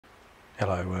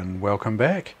Hello and welcome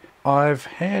back. I've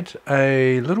had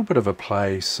a little bit of a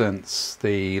play since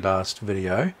the last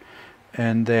video,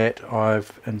 in that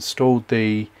I've installed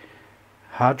the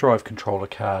hard drive controller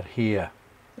card here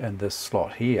in this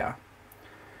slot here,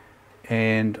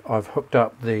 and I've hooked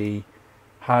up the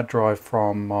hard drive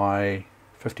from my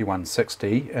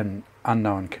 5160 in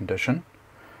unknown condition.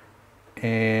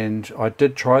 And I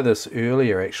did try this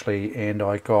earlier actually, and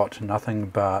I got nothing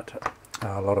but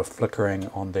a lot of flickering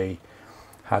on the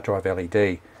hard drive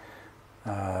LED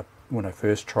when I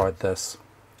first tried this,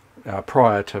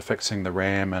 prior to fixing the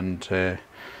RAM and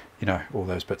you know, all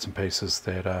those bits and pieces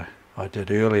that I did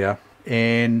earlier,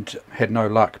 and had no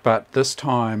luck. But this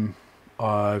time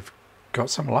I've got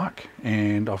some luck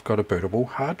and I've got a bootable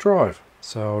hard drive.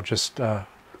 So I'll just fire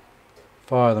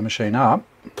the machine up,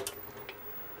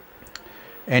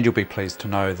 and you'll be pleased to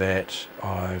know that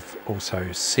I've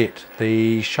also set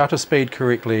the shutter speed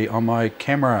correctly on my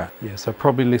camera. Yeah, so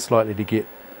probably less likely to get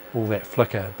all that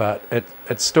flicker, but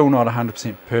it's still not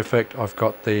 100% perfect. I've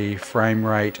got the frame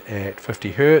rate at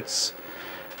 50 Hertz,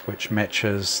 which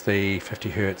matches the 50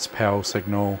 Hertz power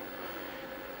signal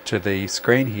to the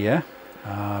screen here,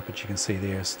 but you can see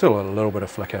there's still a little bit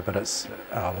of flicker, but it's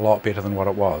a lot better than what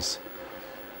it was.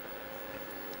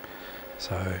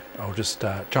 So I'll just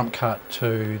jump cut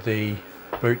to the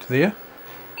boot there.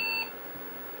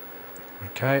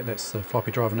 Okay, that's the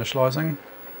floppy drive initializing,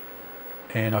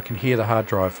 and I can hear the hard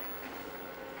drive.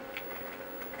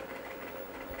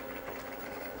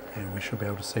 And we should be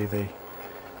able to see the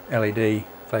LED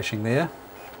flashing there.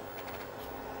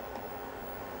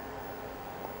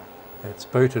 It's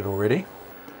booted already.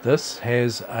 This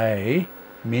has a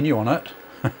menu on it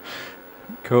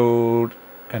called,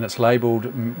 and it's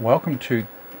labelled "Welcome to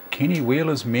Kenny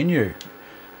Wheeler's menu."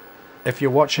 If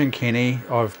you're watching, Kenny,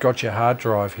 I've got your hard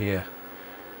drive here.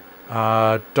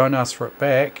 Don't ask for it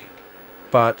back,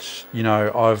 but you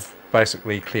know, I've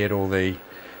basically cleared all the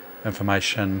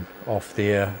information off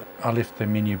there. I left the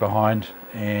menu behind,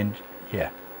 and yeah,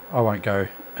 I won't go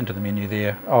into the menu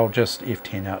there. I'll just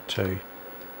F10 out to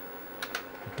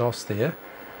DOS there.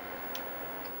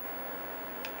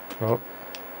 Well,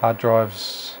 hard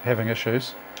drive's having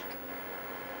issues.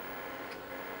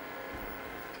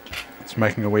 It's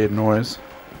making a weird noise.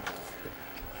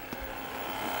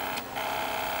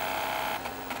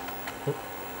 Oh,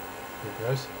 there it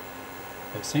goes.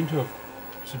 It seemed to have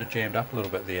sort of jammed up a little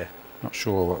bit there. Not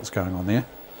sure what was going on there.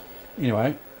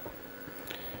 Anyway,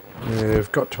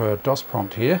 we've got to a DOS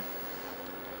prompt here,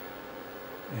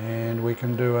 and we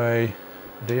can do a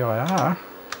dir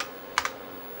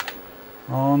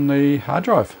on the hard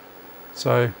drive.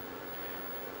 So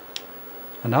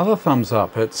another thumbs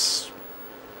up, it's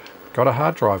got a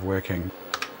hard drive working.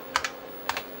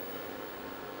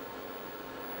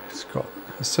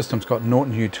 The system's got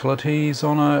Norton Utilities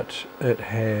on it. It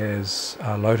has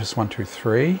Lotus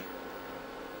 123,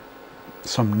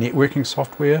 some networking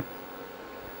software,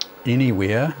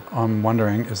 Anywhere. I'm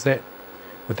wondering,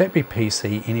 would that be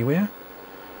PC Anywhere?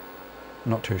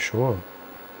 Not too sure.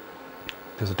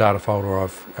 There's a data folder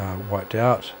I've wiped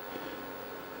out.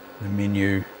 The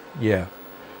menu, yeah.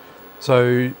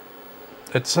 So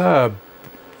it's a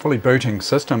fully booting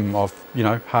system of, you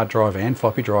know, hard drive and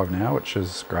floppy drive now, which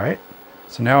is great.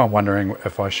 So now I'm wondering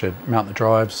if I should mount the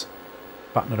drives,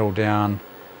 button it all down,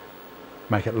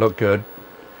 make it look good,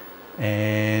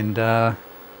 and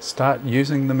start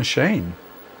using the machine.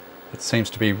 It seems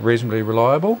to be reasonably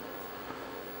reliable.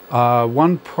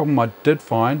 One problem I did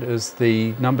find is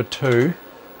the number 2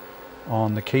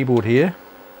 on the keyboard here.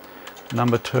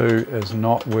 Number 2 is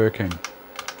not working.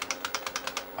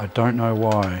 I don't know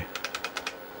why.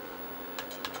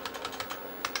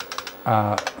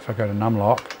 If I go to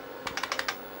numlock,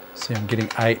 see I'm getting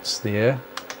 8s there.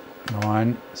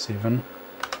 9, 7,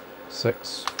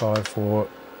 6, 5, 4,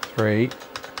 3,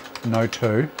 no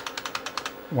 2,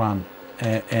 1.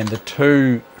 And the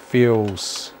 2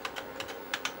 feels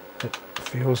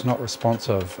not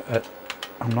responsive.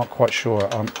 I'm not quite sure.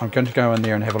 I'm going to go in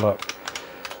there and have a look.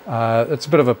 It's a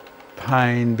bit of a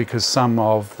pain because some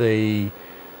of the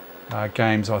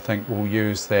games I think will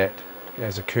use that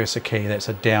as a cursor key. That's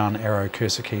a down arrow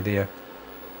cursor key there.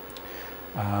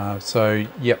 So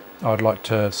yep, I'd like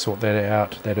to sort that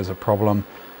out. That is a problem.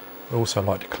 I'd also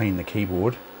like to clean the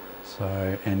keyboard,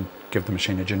 so, and give the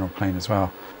machine a general clean as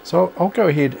well. So I'll go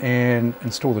ahead and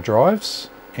install the drives,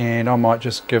 and I might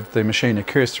just give the machine a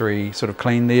cursory sort of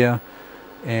clean there,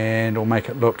 and I'll make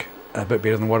it look a bit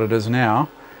better than what it is now,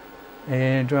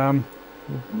 and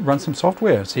run some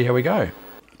software, see how we go.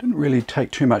 I didn't really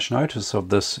take too much notice of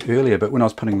this earlier, but when I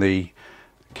was putting the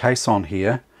case on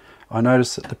here, I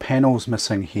noticed that the panel's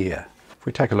missing here. If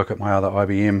we take a look at my other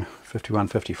IBM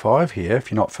 5155 here,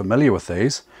 if you're not familiar with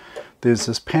these, there's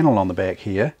this panel on the back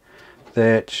here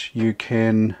that you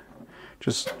can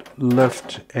just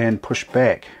lift and push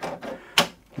back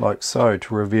like so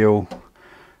to reveal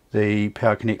the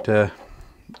power connector,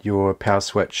 your power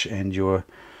switch and your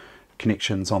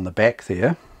connections on the back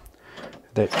there.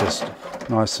 That just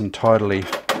nice and tidily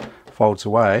folds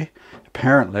away.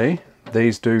 Apparently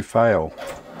these do fail.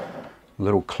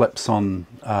 Little clips on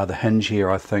the hinge here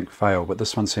I think fail, but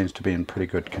this one seems to be in pretty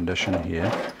good condition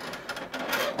here.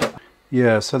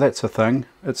 Yeah, so that's a thing.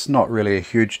 It's not really a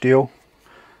huge deal,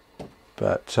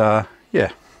 but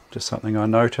yeah, just something I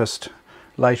noticed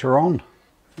later on.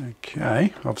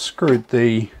 Okay, I've screwed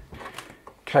the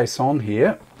case on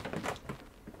here.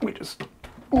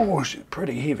 Oh, it's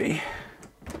pretty heavy.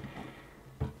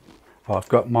 I've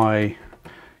got my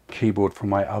keyboard from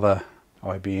my other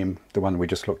IBM, the one we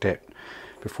just looked at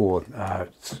before.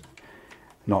 It's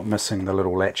not missing the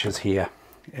little latches here,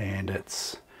 and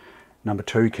its number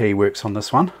 2 key works on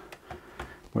this one,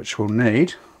 which we'll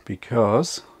need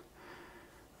because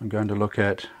I'm going to look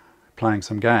at playing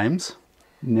some games.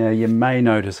 Now you may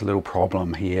notice a little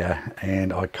problem here,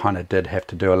 and I kind of did have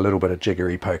to do a little bit of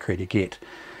jiggery pokery to get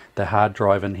the hard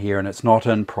drive in here, and it's not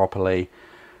in properly.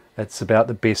 It's about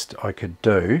the best I could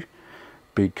do,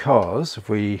 because if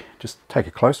we just take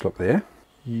a close look there,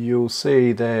 you'll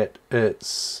see that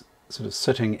it's sort of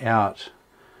sitting out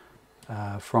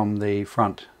from the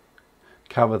front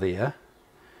cover there,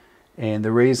 and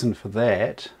the reason for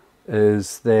that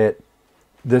is that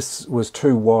this was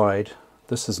too wide.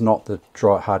 This is not the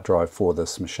hard drive for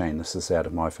this machine. This is out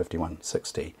of my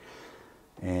 5160,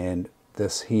 and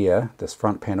this here, this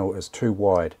front panel, is too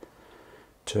wide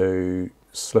to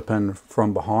slip in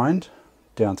from behind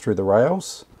down through the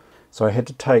rails. So I had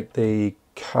to take the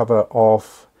cover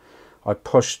off. I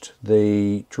pushed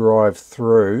the drive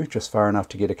through just far enough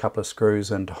to get a couple of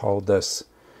screws in to hold this,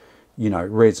 you know,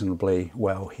 reasonably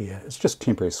well here. It's just a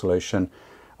temporary solution.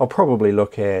 I'll probably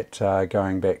look at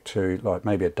going back to like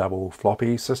maybe a double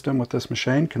floppy system with this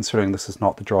machine, considering this is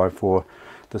not the drive for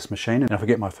this machine. And if I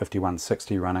get my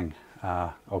 5160 running,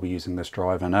 I'll be using this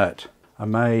drive in it. I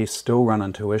may still run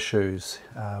into issues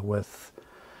with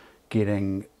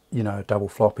getting, you know, double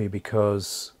floppy,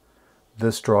 because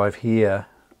this drive here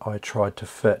I tried to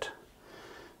fit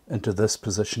into this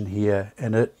position here,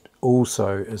 and it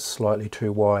also is slightly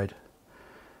too wide.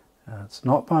 It's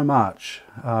not by much,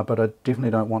 but I definitely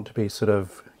don't want to be sort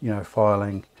of, you know,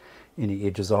 filing any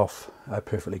edges off a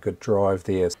perfectly good drive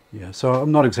there. Yeah, so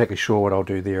I'm not exactly sure what I'll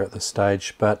do there at this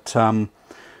stage, but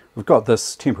we've got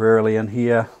this temporarily in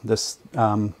here. This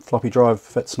floppy drive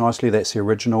fits nicely. That's the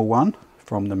original one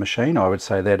from the machine. I would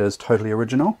say that is totally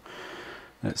original.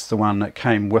 That's the one that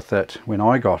came with it when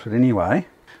I got it anyway.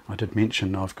 I did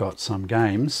mention I've got some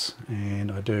games,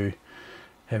 and I do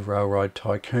have Railroad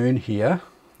Tycoon here.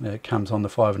 It comes on the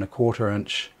 5 1/4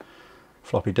 inch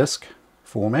floppy disk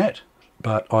format,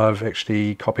 but I've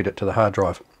actually copied it to the hard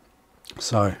drive.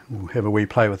 So we'll have a wee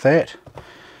play with that.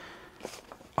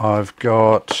 I've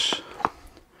got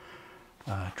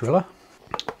a driller,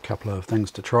 a couple of things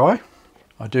to try.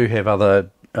 I do have other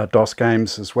DOS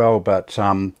games as well, but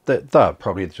they're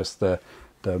probably just the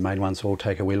main ones we'll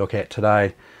take a wee look at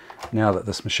today, now that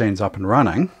this machine's up and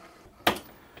running.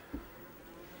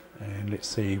 And let's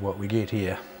see what we get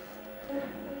here.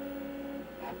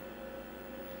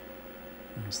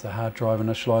 There's the hard drive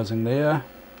initializing there,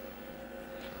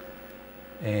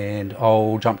 and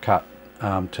I'll jump cut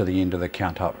to the end of the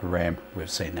count up RAM. We've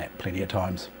seen that plenty of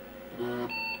times.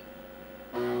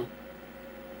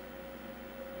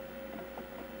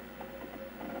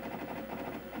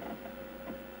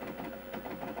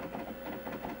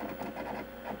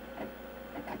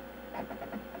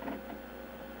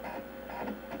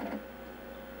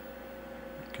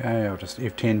 Okay, I'll just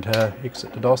F10 to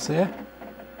exit the DOS there.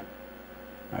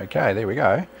 Okay, there we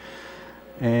go.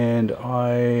 And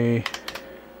I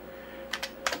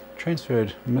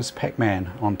transferred Ms.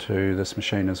 Pacman onto this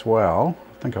machine as well.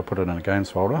 I think I put it in a games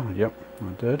folder. Yep,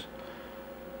 I did.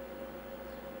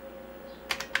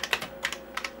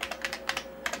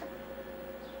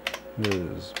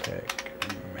 Ms. Pacman.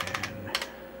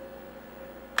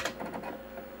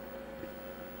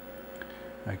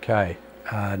 Okay,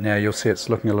 now you'll see it's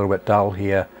looking a little bit dull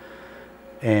here,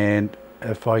 and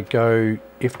if I go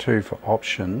F2 for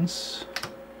options,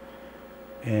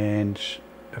 and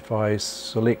if I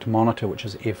select monitor, which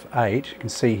is F8, you can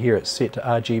see here it's set to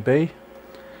RGB.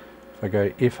 If I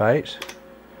go F8,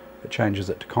 it changes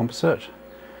it to composite,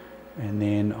 and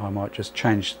then I might just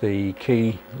change the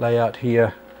key layout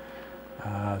here.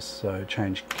 So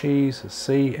change keys to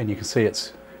C, and you can see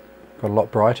it's got a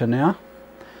lot brighter now.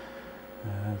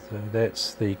 So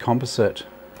that's the composite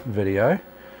video.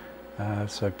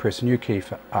 So press a new key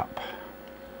for up,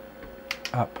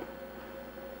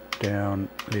 down,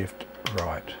 left,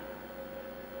 right.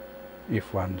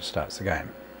 F1 starts the game.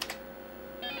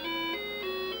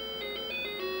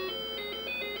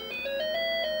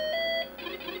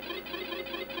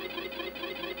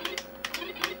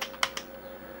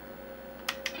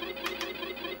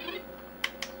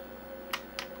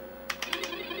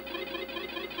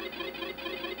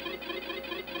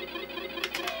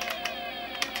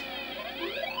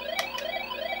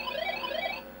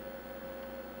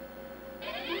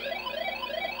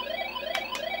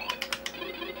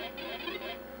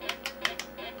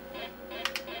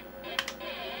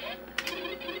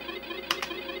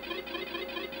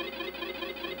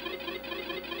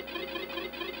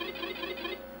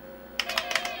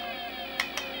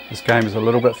 This game is a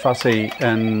little bit fussy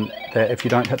in that if you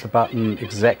don't hit the button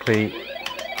exactly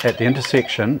at the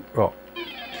intersection, well,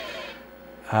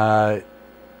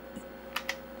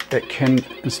 it can,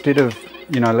 instead of,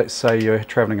 you know, let's say you're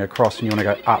traveling across and you want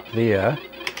to go up there,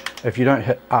 if you don't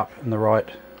hit up in the right,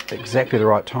 exactly the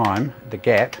right time, the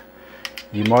gap,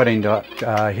 you might end up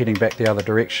heading back the other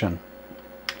direction,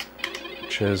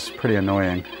 which is pretty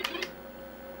annoying,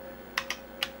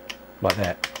 like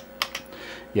that.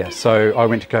 Yeah, so I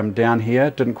went to come down here,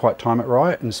 didn't quite time it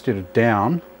right. Instead of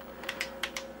down,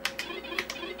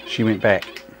 she went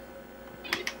back.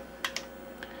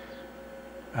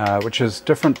 Which is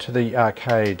different to the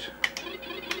arcade.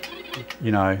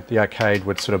 You know, the arcade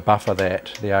would sort of buffer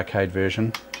that, the arcade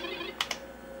version.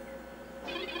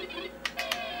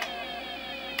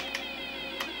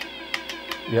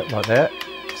 Yep, like that.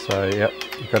 So, yep,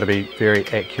 you've got to be very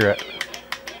accurate.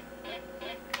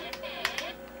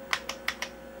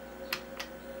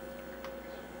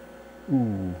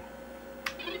 Ooh.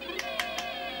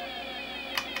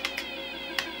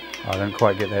 I don't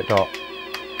quite get that dot.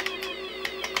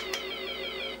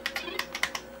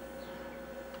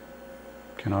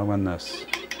 Can I win this?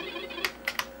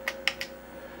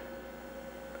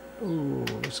 Ooh,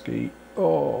 risky.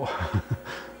 Oh.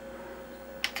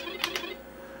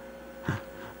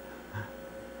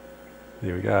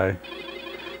 There we go.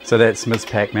 So that's Ms.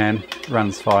 Pacman.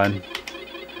 Runs fine.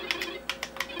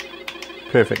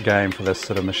 Perfect game for this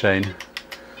sort of machine.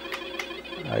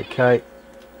 Okay,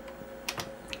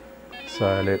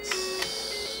 so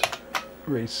let's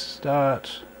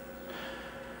restart.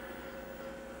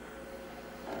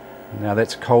 Now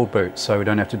that's a cold boot, so we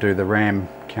don't have to do the RAM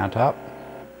count up,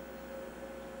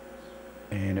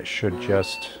 and it should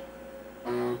just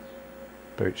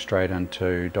boot straight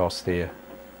into DOS there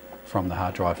from the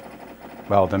hard drive.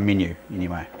 Well, the menu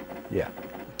anyway. Yeah.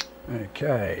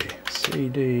 Okay,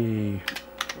 CD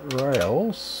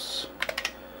Rails.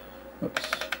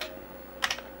 Oops.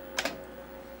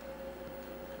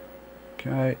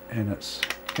 Okay, and it's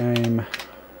game.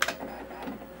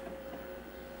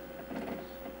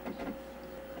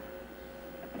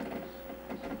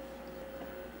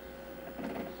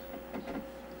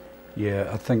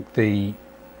 Yeah, I think the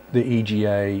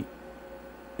EGA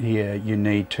here, you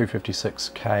need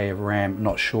 256K of RAM.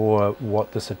 Not sure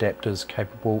what this adapter is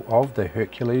capable of, the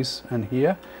Hercules in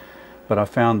here, but I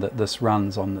found that this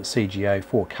runs on the CGA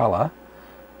 4 color,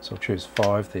 so I'll choose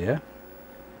 5 there.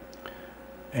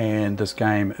 And this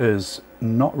game is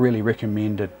not really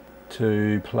recommended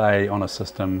to play on a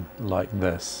system like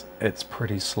this. It's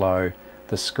pretty slow.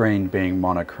 The screen being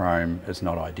monochrome is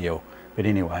not ideal. But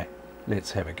anyway,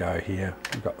 let's have a go here.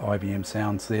 We've got IBM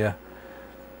sounds there.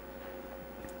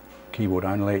 Keyboard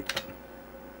only.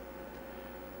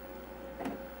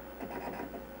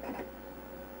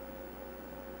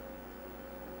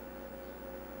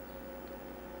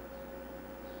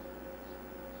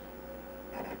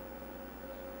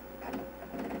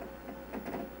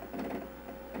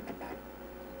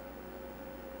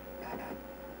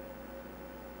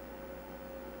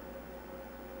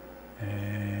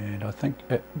 And I think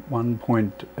at one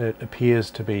point it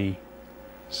appears to be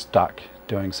stuck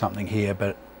doing something here,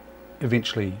 but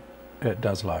eventually it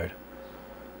does load.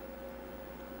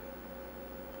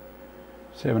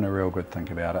 Just having a real good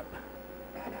think about it.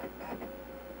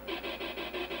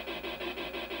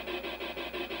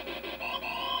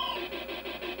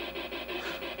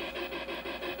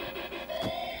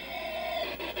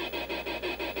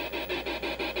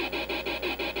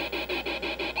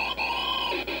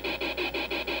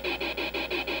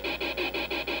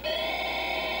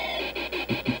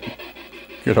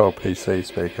 Good old PC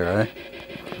speaker, eh?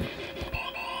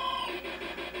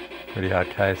 Pretty hard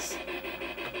case.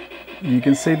 You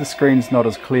can see the screen's not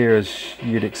as clear as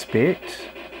you'd expect.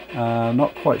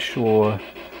 Not quite sure,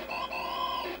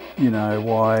 you know,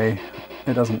 why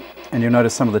it doesn't, and you'll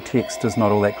notice some of the text is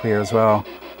not all that clear as well.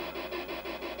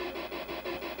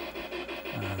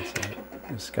 So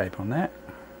escape on that.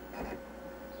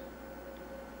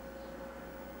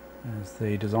 There's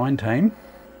the design team.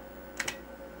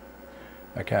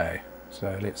 Okay,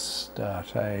 so let's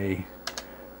start a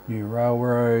new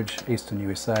railroad, Eastern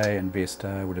USA,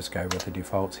 investor. We'll just go with the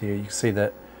defaults here. You can see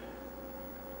that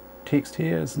text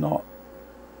here is not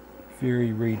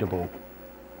very readable.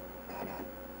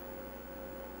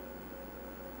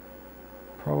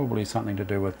 Probably something to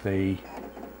do with the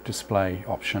display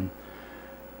option.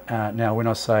 Now when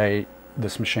I say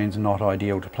this machine's not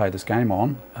ideal to play this game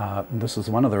on, this is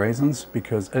one of the reasons,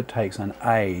 because it takes an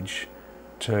age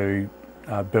to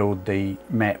build the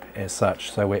map as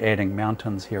such. So we're adding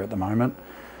mountains here at the moment.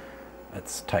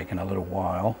 It's taken a little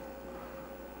while,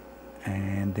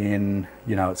 and then,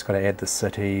 you know, it's got to add the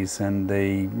cities and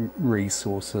the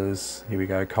resources. Here we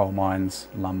go, coal mines,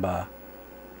 lumber.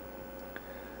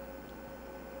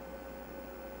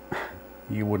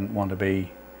 You wouldn't want to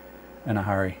be in a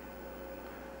hurry.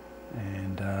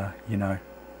 And you know,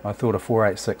 I thought a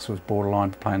 486 was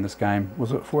borderline for playing this game.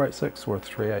 Was it 486 or a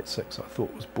 386? I thought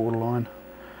it was borderline.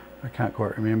 I can't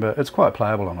quite remember. It's quite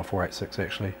playable on a 486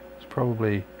 actually. It's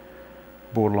probably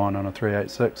borderline on a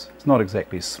 386. It's not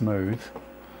exactly smooth.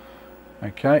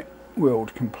 Okay,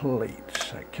 world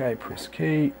complete. Okay, press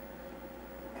key.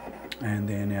 And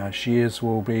then our shares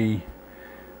will be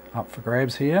up for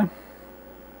grabs here.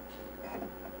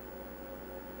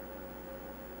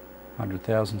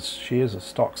 100,000 shares of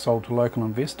stock sold to local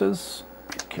investors.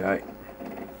 Okay.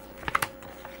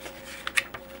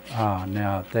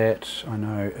 Now that I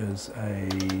know is a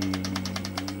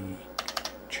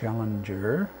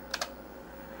Challenger.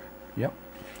 Yep.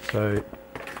 So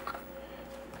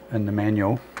in the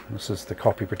manual, this is the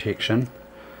copy protection.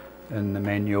 In the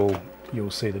manual, you'll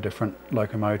see the different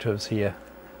locomotives here,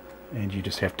 and you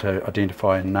just have to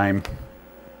identify and name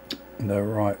the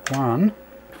right one.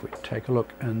 If we take a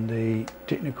look in the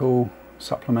technical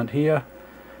supplement here,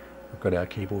 we've got our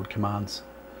keyboard commands.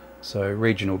 So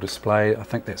regional display, I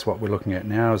think that's what we're looking at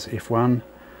now, is F1.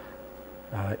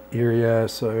 Area,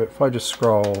 so if I just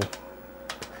scroll,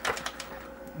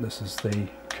 this is the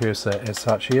cursor as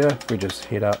such here. If we just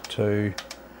head up to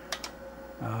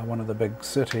one of the big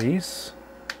cities,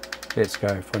 let's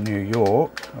go for New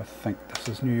York. I think this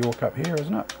is New York up here,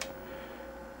 isn't it?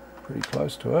 Pretty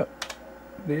close to it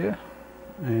there.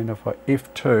 And if I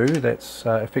F2, that's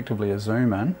effectively a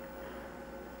zoom in.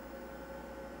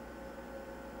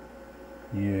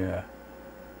 Yeah,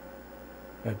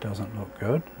 it doesn't look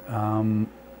good.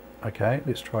 Okay,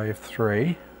 let's try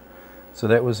F3. So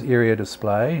that was area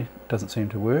display, doesn't seem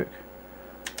to work.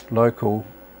 Local,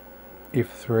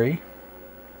 F3.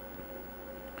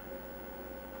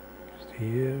 Just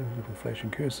here, little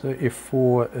flashing cursor.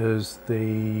 F4 is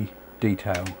the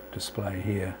detail display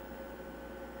here.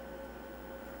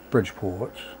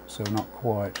 Bridgeport, so not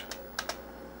quite,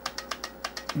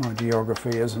 my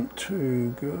geography isn't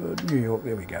too good. New York,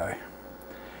 there we go.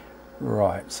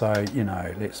 Right, so, you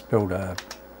know, let's build a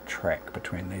track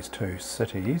between these two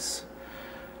cities.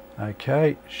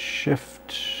 Okay,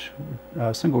 shift,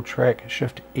 single track,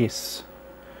 shift S.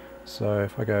 So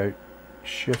if I go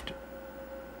shift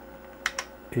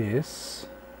S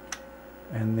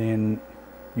and then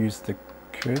use the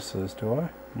cursors, do I?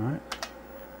 No.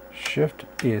 Shift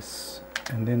S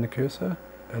and then the cursor.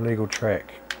 Illegal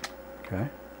track. Okay.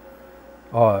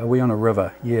 Oh, are we on a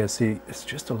river? Yeah, see, it's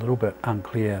just a little bit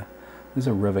unclear. There's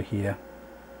a river here.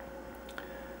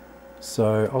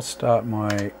 So I'll start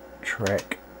my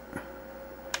track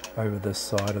over this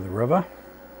side of the river.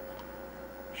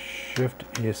 Shift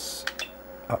S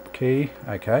up key.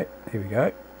 Okay, here we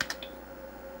go.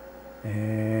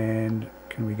 And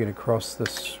can we get across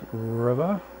this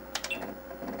river?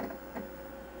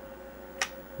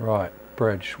 Right,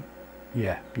 bridge.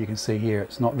 Yeah, you can see here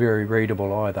it's not very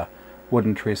readable either.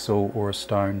 Wooden trestle or a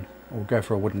stone. We'll go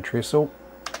for a wooden trestle.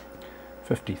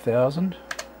 50,000.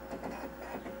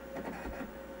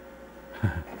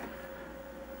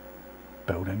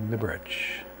 Building the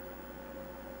bridge.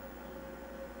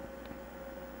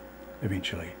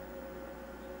 Eventually.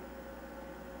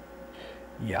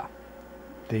 Yeah,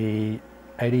 the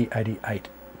 8088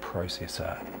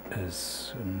 processor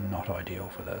is not ideal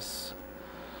for this.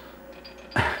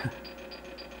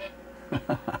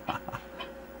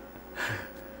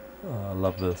 Oh, I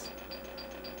love this.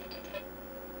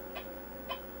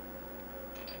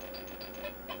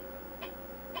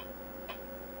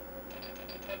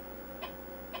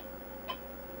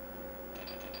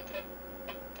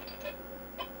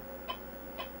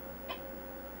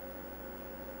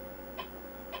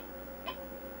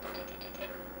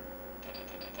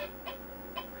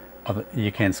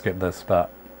 You can skip this,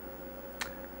 but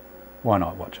why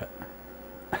not watch it?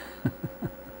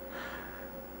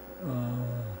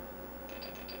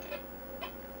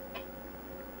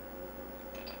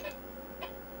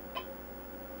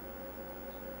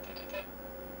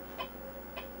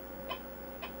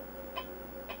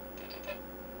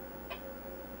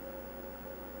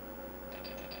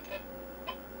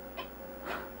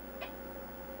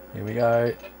 Here we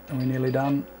go. Are we nearly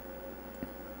done?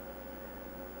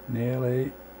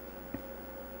 Nearly.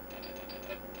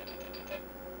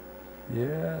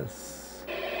 Yes.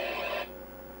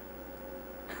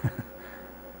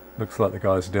 Looks like the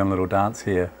guys are doing a little dance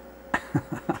here.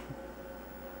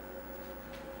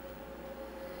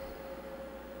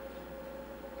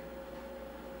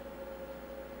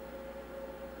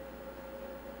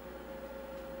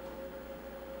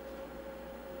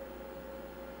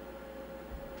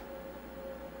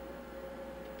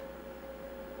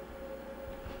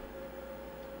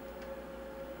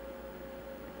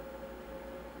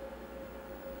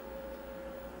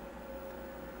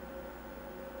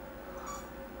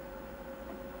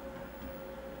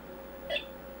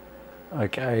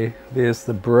 Okay, there's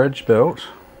the bridge built.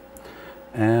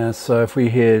 So if we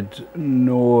head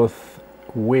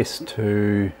northwest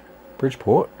to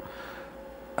Bridgeport,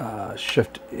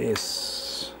 Shift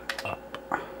S up.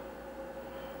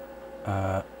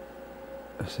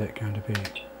 Is that going to be...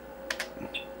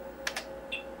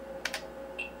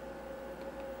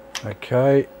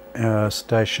 Okay,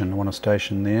 station. I want a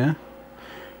station there.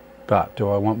 But do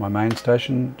I want my main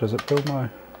station? Does it build my...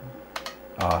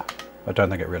 I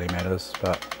don't think it really matters,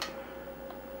 but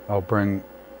I'll bring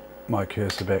my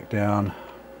cursor back down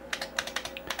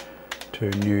to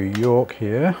New York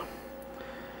here.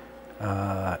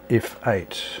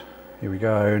 F8. Here we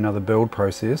go, another build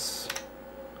process.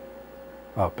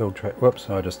 Build track.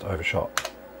 Whoops, I just overshot.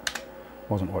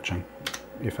 Wasn't watching.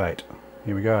 F8.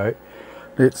 Here we go.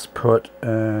 Let's put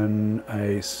in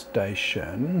a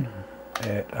station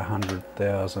at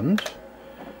 100,000.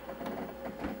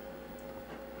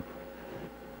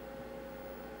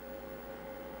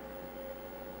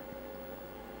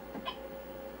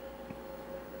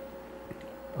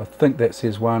 I think that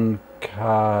says 1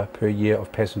 car per year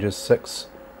of passengers, 6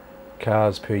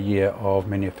 cars per year of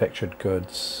manufactured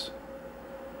goods.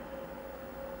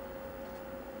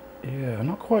 Yeah, I'm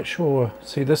not quite sure.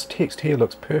 See, this text here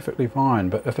looks perfectly fine,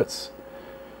 but if it's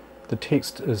the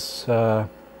text is but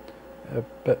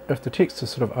if the text is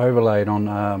sort of overlaid on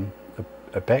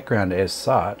a background as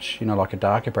such, you know, like a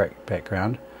darker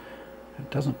background,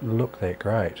 it doesn't look that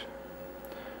great.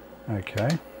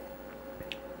 Okay.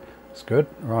 That's good.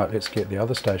 Right, let's get the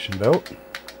other station built.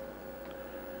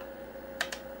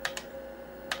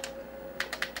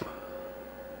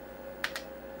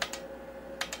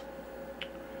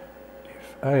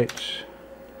 F8.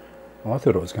 Oh, I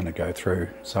thought it was going to go through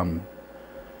some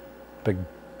big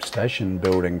station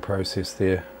building process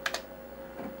there.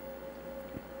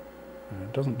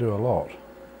 It doesn't do a lot.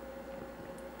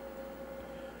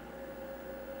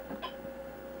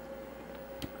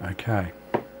 Okay.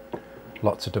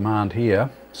 Lots of demand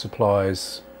here.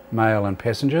 Supplies mail and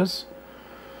passengers.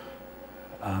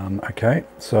 Okay,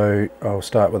 so I'll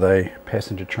start with a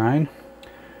passenger train.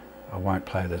 I won't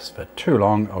play this for too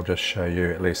long. I'll just show you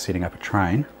at least setting up a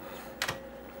train.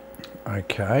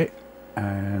 Okay,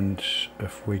 and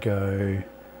if we go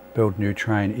build new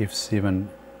train, F7,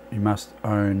 you must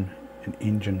own an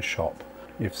engine shop.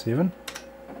 F7.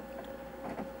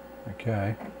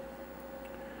 Okay.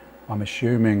 I'm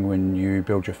assuming when you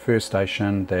build your first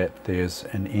station that there's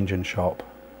an engine shop.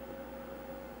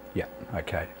 Yeah,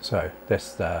 okay, so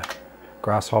that's the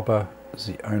Grasshopper is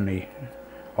the only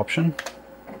option.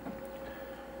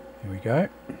 Here we go.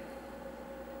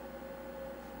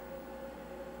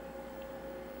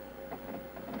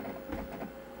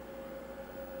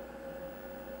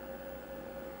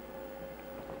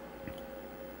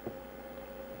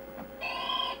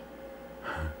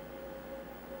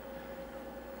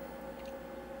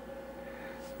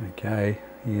 Okay,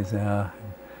 here's our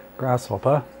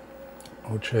Grasshopper.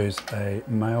 I'll choose a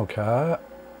mail car.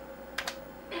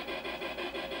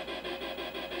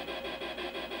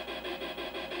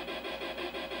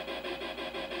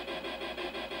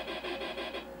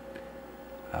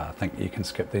 I think you can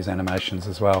skip these animations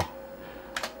as well.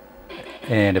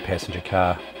 And a passenger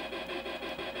car.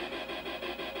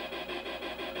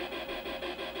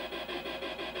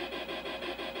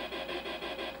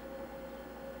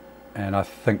 And I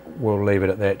think we'll leave it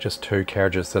at that, just 2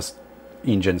 carriages. This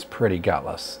engine's pretty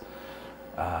gutless.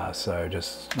 So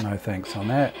just no thanks on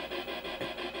that.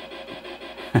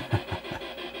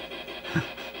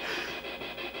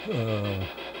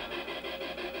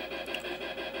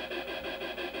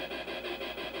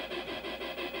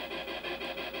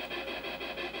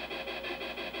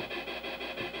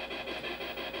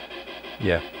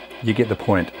 yeah, you get the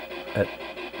point. It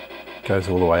goes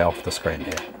all the way off the screen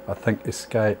there. I think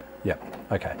escape, yeah,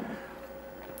 okay.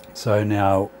 So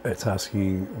now it's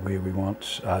asking where we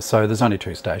want, so there's only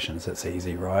 2 stations, it's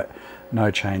easy, right?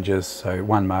 No changes, so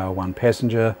 1 mail, 1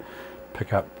 passenger,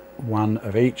 pick up 1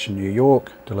 of each in New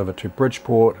York, deliver to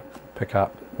Bridgeport, pick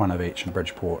up 1 of each in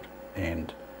Bridgeport,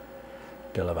 and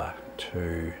deliver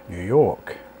to New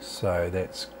York. So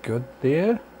that's good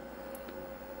there.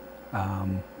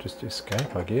 Just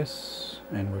escape, I guess.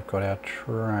 And we've got our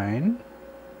train.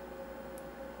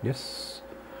 Yes.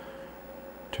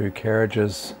 2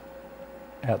 carriages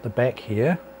out the back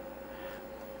here.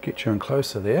 Get you in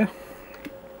closer there.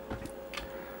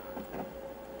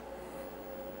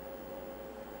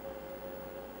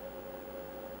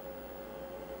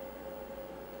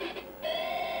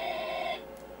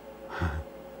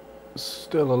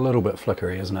 Still a little bit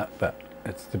flickery, isn't it? But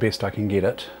it's the best I can get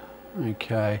it.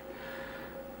 Okay.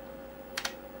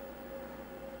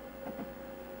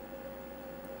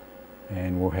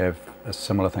 And we'll have a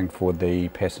similar thing for the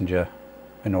passenger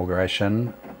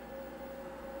inauguration,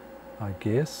 I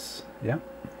guess. Yeah.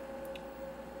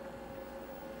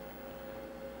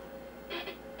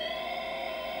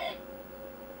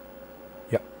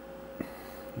 Yep.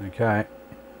 Okay.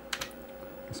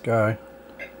 Let's go.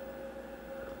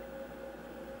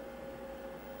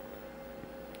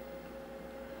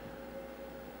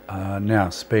 Now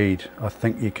speed. I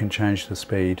think you can change the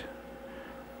speed.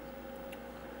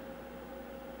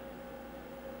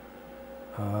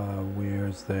 Where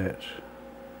is that?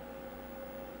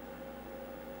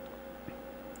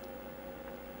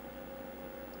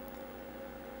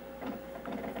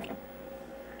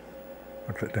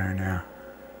 What's it doing now?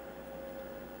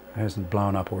 It hasn't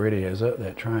blown up already, is it,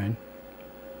 that train?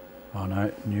 Oh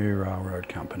no, new railroad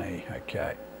company,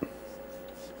 okay.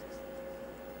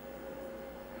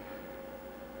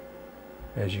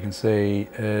 As you can see,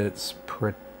 it's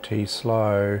pretty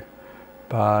slow,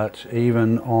 but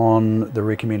even on the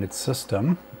recommended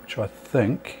system, which I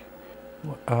think,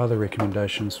 what are the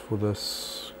recommendations for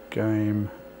this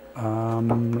game?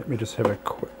 Let me just have a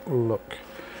quick look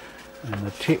in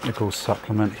the technical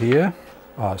supplement here.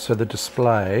 So the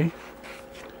display,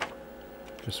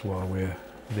 just while we're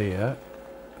there,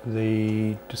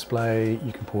 the display,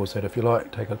 you can pause that if you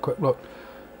like, take a quick look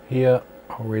here,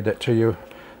 I'll read that to you.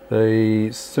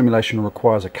 The simulation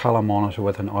requires a color monitor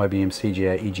with an IBM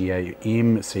CGA, EGA,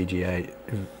 MCGA,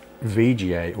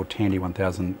 VGA or Tandy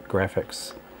 1000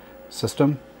 graphics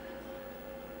system.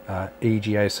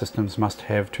 EGA systems must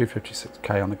have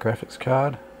 256K on the graphics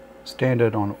card,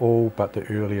 standard on all but the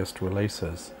earliest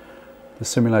releases. The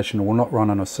simulation will not run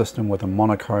on a system with a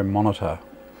monochrome monitor.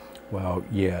 Well,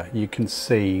 yeah, you can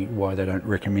see why they don't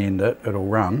recommend it. It'll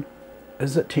run.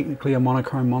 Is it technically a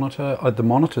monochrome monitor? The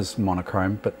monitor's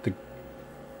monochrome, but the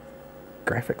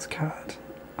graphics card?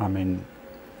 I mean,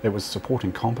 it was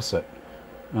supporting composite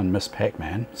and Miss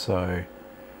Pacman, so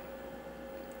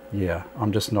yeah,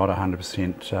 I'm just not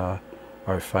 100%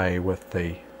 au fait with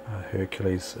the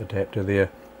Hercules adapter there.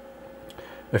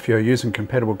 If you're using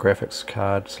compatible graphics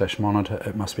card / monitor,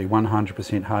 it must be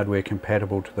 100% hardware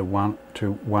compatible to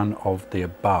one of the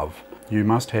above. You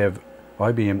must have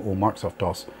IBM or Microsoft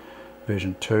DOS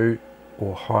version 2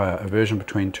 or higher. A version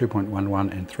between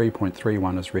 2.11 and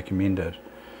 3.31 is recommended.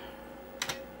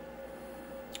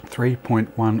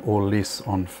 3.1 or less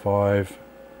on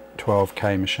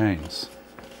 512K machines.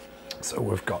 So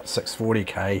we've got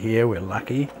 640K here, we're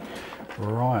lucky.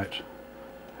 Right.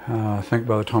 I think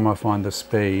by the time I find the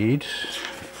speed,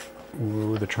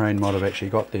 the train might have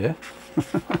actually got there.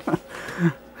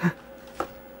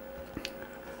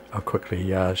 I'll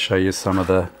quickly show you some of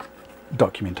the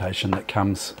documentation that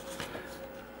comes.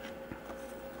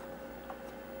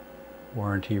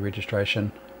 Warranty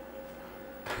registration.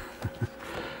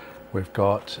 We've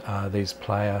got these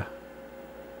player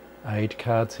aid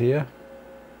cards here.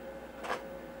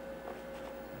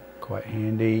 Quite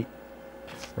handy.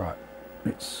 Right,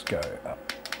 let's go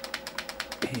up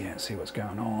here and see what's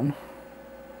going on.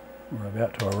 We're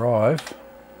about to arrive.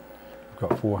 We've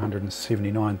got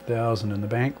 479,000 in the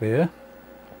bank there.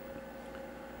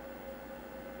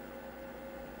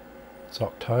 It's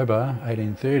October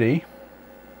 1830.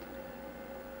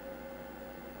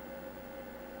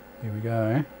 Here we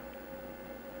go.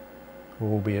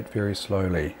 Albeit very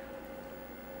slowly.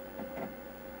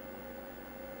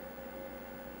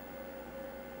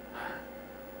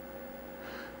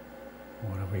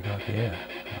 What have we got here?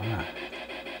 Ah.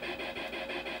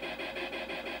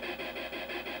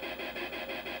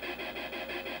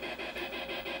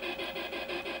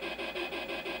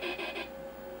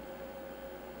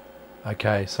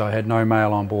 Okay, so I had no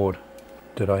mail on board.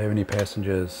 Did I have any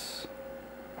passengers?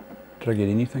 Did I get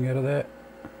anything out of that?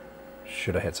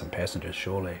 Should have had some passengers,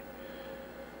 surely.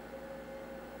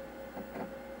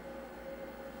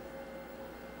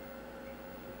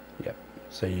 Yep,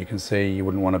 so you can see you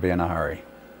wouldn't want to be in a hurry.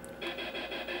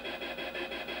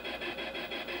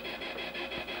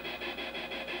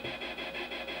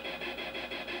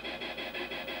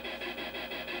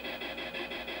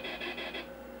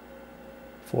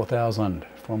 $4,000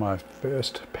 for my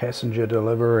first passenger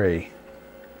delivery.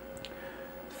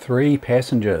 3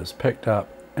 passengers picked up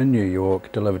in New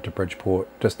York, delivered to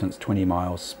Bridgeport, distance 20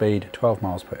 miles, speed 12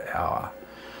 miles per hour.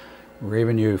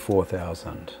 Revenue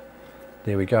 4,000.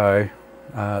 There we go.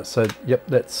 So yep,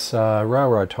 that's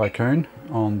Railroad Tycoon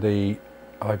on the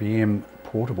IBM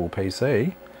portable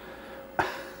PC.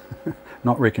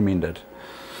 Not recommended.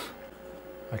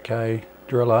 Okay,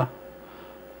 Driller.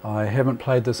 I haven't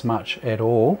played this much at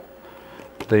all.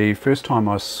 The first time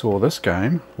I saw this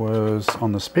game was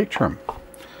on the Spectrum,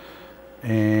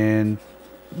 and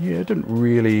yeah, it didn't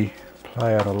really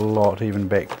play out a lot even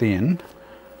back then,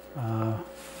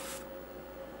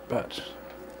 but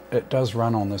it does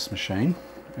run on this machine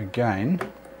again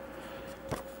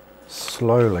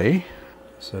slowly.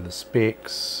 So the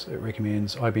specs, it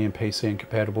recommends IBM PC and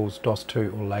compatibles DOS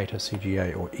 2 or later,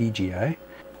 CGA or EGA.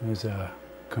 There's our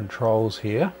controls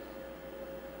here.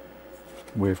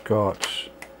 We've got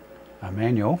a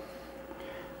manual,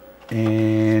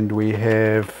 and we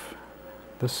have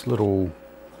this little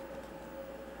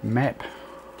map.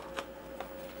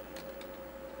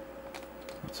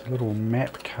 It's a little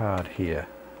map card here.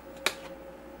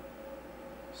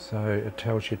 So it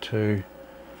tells you to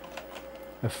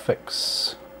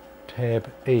affix tab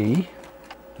E,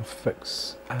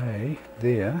 affix A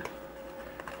there.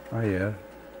 Oh yeah.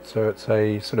 So it's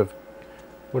a sort of,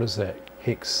 what is that?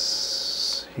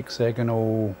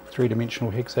 Hexagonal,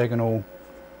 3-dimensional hexagonal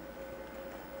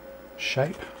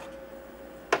shape.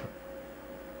 I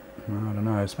don't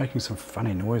know, it's making some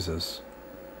funny noises.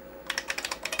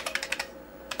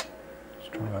 Let's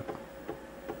try it.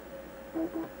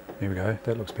 There we go,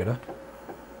 that looks better.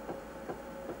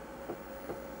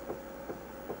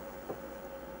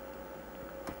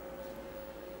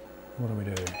 What do we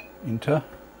do? Enter.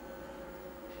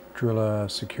 Driller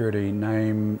security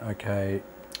name, okay,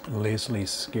 Leslie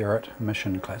Skerritt,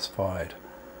 mission classified.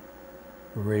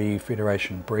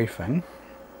 Federation briefing.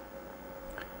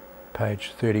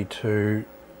 Page 32,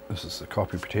 this is the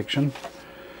copy protection.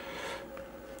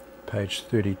 Page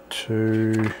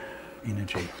 32,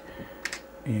 energy.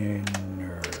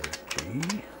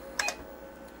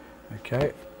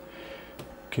 Okay,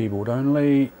 keyboard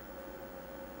only.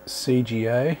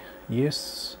 CGA,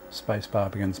 yes. Spacebar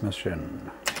begins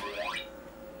mission.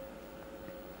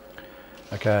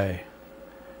 Okay,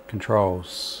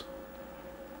 controls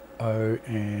O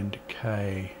and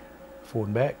K, forward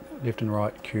and back, left and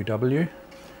right, QW,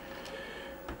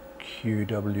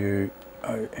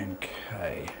 O and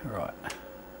K, right.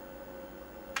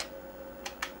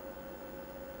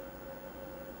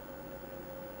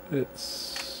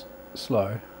 It's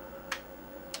slow,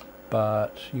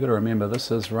 but you got to remember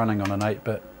this is running on an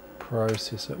 8-bit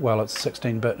processor. Well, it's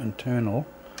 16-bit internal.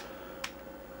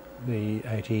 The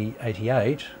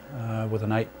 8088 with an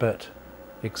 8-bit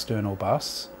external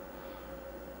bus,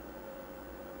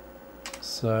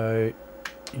 so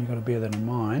you've got to bear that in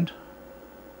mind.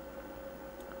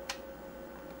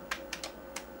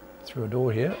 Through a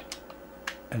door here,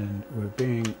 and we're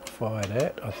being fired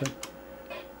at, I think.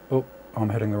 Oh, I'm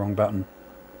hitting the wrong button.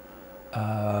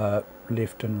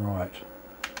 Left and right,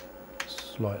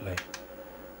 slightly.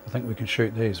 I think we can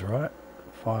shoot these, right?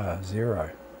 Fire 0.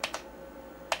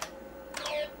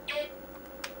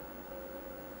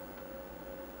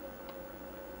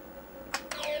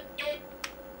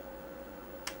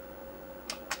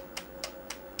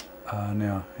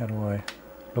 Now, how do I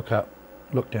look up,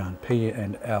 look down, P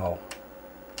and L.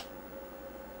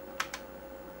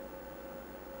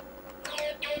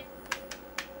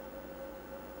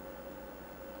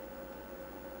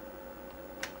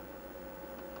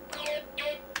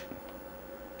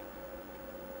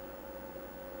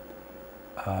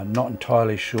 Not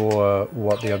entirely sure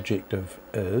what the objective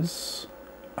is.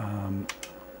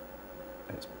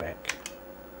 It's back.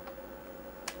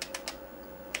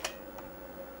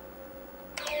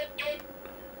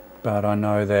 But I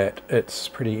know that it's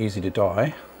pretty easy to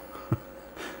die.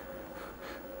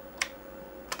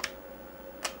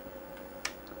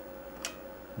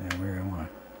 Now, where am I?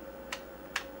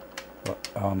 What?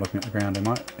 Oh, I'm looking at the ground, am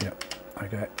I? Yep.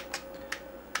 Okay.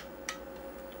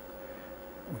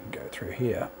 We can go through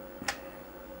here.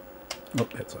 Oh,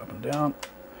 that's up and down.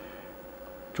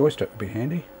 Joystick would be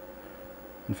handy.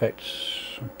 In fact,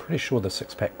 I'm pretty sure the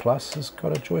 6-pack Plus has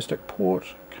got a joystick port.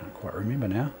 Can't quite remember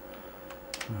now.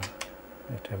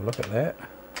 I have to have a look at that.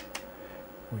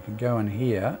 We can go in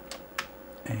here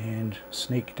and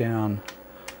sneak down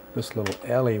this little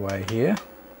alleyway here.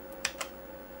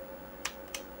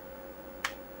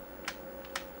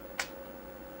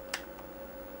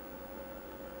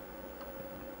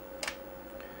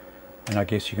 And I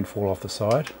guess you can fall off the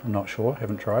side. I'm not sure,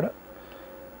 haven't tried it.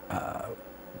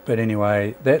 But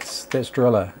anyway, that's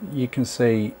Driller. You can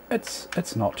see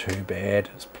it's not too bad.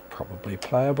 It's probably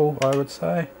playable, I would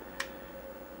say.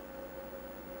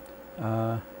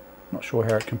 Not sure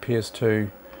how it compares to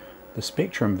the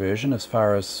Spectrum version as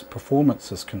far as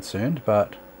performance is concerned,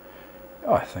 but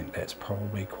I think that's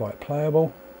probably quite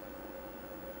playable.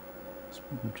 It's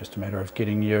just a matter of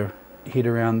getting your head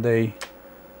around the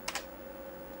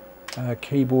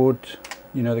keyboard,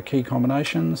 you know, the key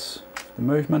combinations, the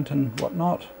movement and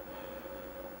whatnot.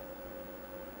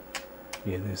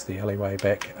 Yeah, there's the alleyway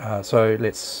back. So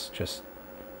let's just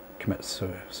commit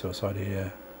suicide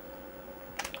here.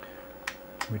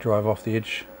 We drive off the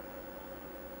edge.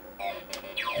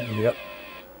 Yep.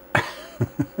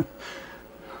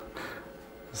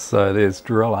 So there's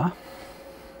Driller.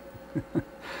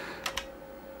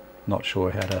 Not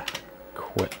sure how to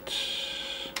quit.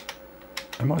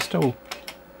 Am I still...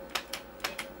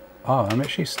 Oh, I'm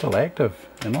actually still active.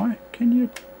 Am I? Can you...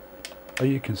 Oh,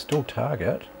 you can still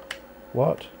target.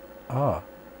 What? Ah.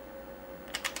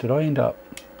 Did I end up...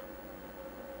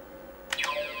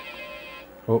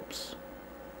 Oops.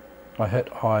 I hit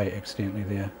I accidentally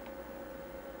there.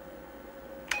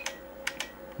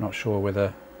 Not sure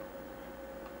whether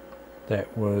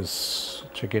that was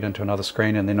to get into another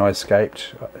screen and then I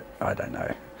escaped. I don't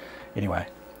know. Anyway,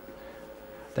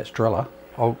 that's Driller.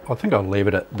 I think I'll leave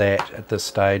it at that at this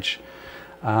stage.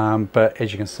 But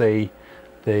as you can see,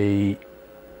 the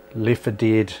Left 4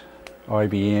 Dead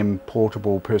IBM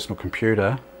portable personal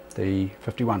computer, the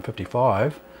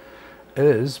 5155,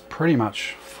 is pretty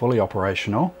much fully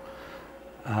operational.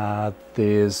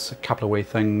 There's a couple of wee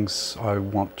things I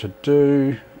want to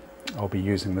do. I'll be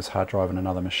using this hard drive in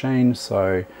another machine,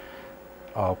 so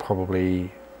I'll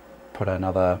probably put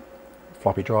another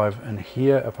floppy drive in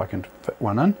here if I can fit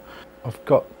one in. I've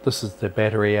got, this is the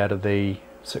battery out of the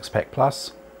 6-pack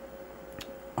Plus.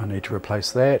 I need to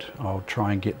replace that. I'll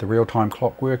try and get the real-time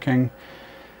clock working.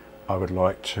 I would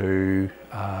like to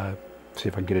see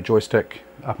if I can get a joystick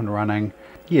up and running.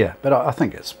 Yeah, but I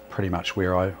think it's pretty much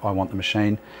where I want the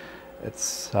machine.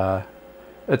 It's a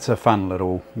fun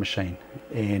little machine,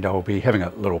 and I'll be having a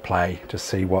little play to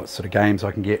see what sort of games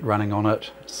I can get running on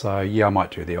it. So yeah, I might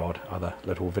do the odd other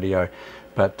little video,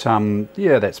 but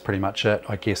yeah, that's pretty much it,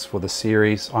 I guess, for the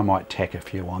series. I might tack a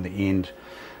few on the end,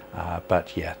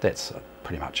 but yeah, that's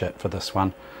pretty much it for this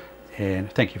one,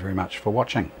 and thank you very much for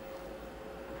watching.